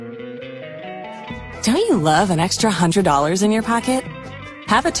Don't you love an extra $100 in your pocket?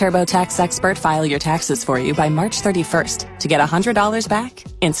 Have a TurboTax expert file your taxes for you by March 31st to get $100 back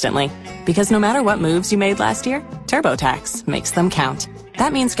instantly. Because no matter what moves you made last year, TurboTax makes them count.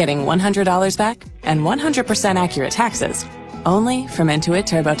 That means getting $100 back and 100% accurate taxes only from Intuit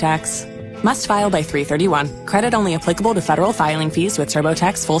TurboTax. Must file by 3/31. Credit only applicable to federal filing fees with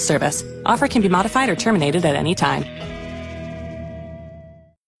TurboTax full service. Offer can be modified or terminated at any time.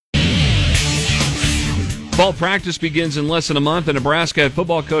 Fall practice begins in less than a month, and Nebraska head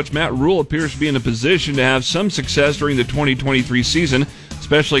football coach Matt Rule appears to be in a position to have some success during the 2023 season,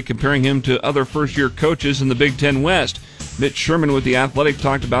 especially comparing him to other first-year coaches in the Big Ten West. Mitch Sherman with The Athletic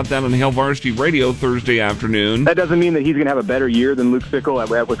talked about that on Hail Varsity Radio Thursday afternoon. That doesn't mean that he's going to have a better year than Luke Fickell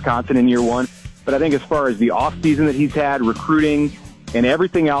at Wisconsin in year one, but I think as far as the offseason that he's had, recruiting, and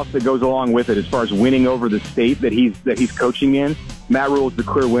everything else that goes along with it, as far as winning over the state that he's coaching in, Matt Rule is the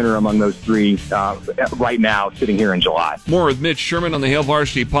clear winner among those three right now, sitting here in July. More with Mitch Sherman on the Hail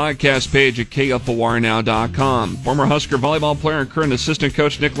Varsity podcast page at KFORnow.com. Former Husker volleyball player and current assistant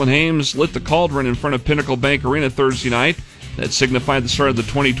coach Nicklin Hames lit the cauldron in front of Pinnacle Bank Arena Thursday night. That signified the start of the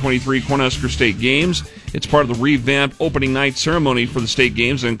 2023 Cornhusker State Games. It's part of the revamped opening night ceremony for the state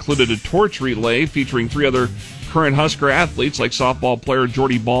games that included a torch relay featuring three other current Husker athletes like softball player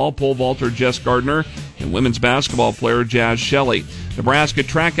Jordy Ball, pole vaulter Jess Gardner, and women's basketball player Jazz Shelley. Nebraska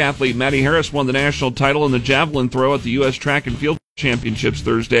track athlete Maddie Harris won the national title in the javelin throw at the U.S. Track and Field Championships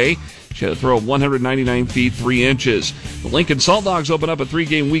Thursday. She had a throw of 199 feet 3 inches. The Lincoln Salt Dogs open up a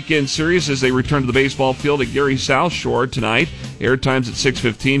 3-game weekend series as they return to the baseball field at Gary South Shore tonight. Airtime's at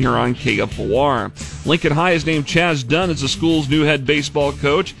 6:15 here on KFOR. Lincoln High has named Chaz Dunn as the school's new head baseball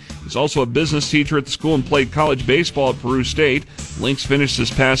coach. He's also a business teacher at the school and played college baseball at Peru State. Lynx finished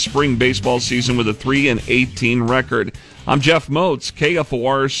this past spring baseball season with a 3-18 record. I'm Jeff Moats,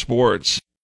 KFOR Sports.